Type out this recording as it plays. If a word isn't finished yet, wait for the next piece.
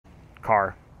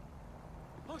car.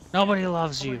 Nobody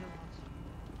loves you.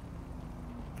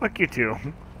 Fuck you too.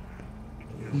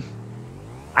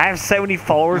 I have 70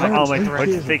 followers on my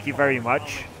Twitch, thank you very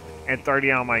much. And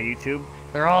 30 on my YouTube.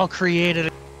 They're all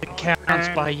created accounts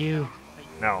by you.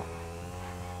 No.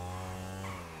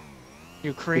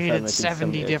 You created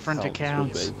 70 different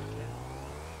accounts.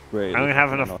 I don't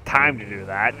have enough time to do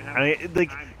that. I mean,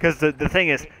 like, because the thing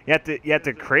is, you have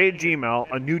to create a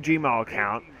Gmail, a new Gmail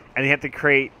account, and you have to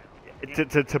create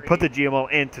to put the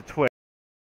Gmail into Twitch.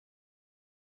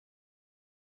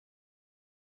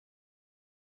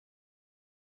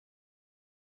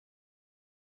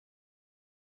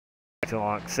 Too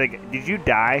long. Sig, did you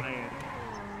die?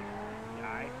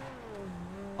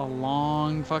 A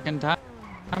long fucking time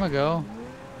ago.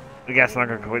 I guess I'm not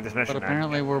gonna complete this mission. But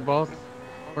apparently we're both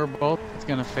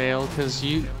gonna fail because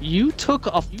you took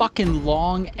a fucking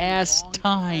long ass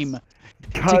time.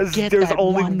 Because there's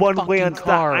only one way onto the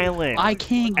car. island. I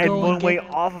can't and go one and way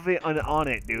off of it on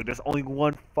it, dude. There's only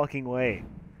one fucking way.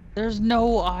 There's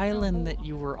no island that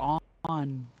you were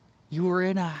on. You were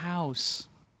in a house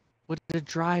with a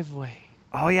driveway.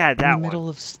 Oh yeah, that in the one. middle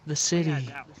of the city.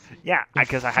 Yeah,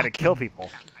 because I had to kill people.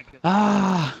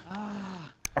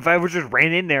 Ah. If I would just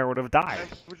ran in there, I would have died.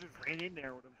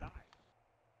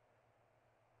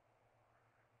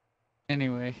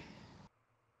 Anyway.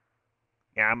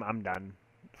 Yeah, I'm done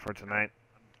for tonight.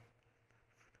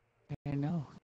 I know.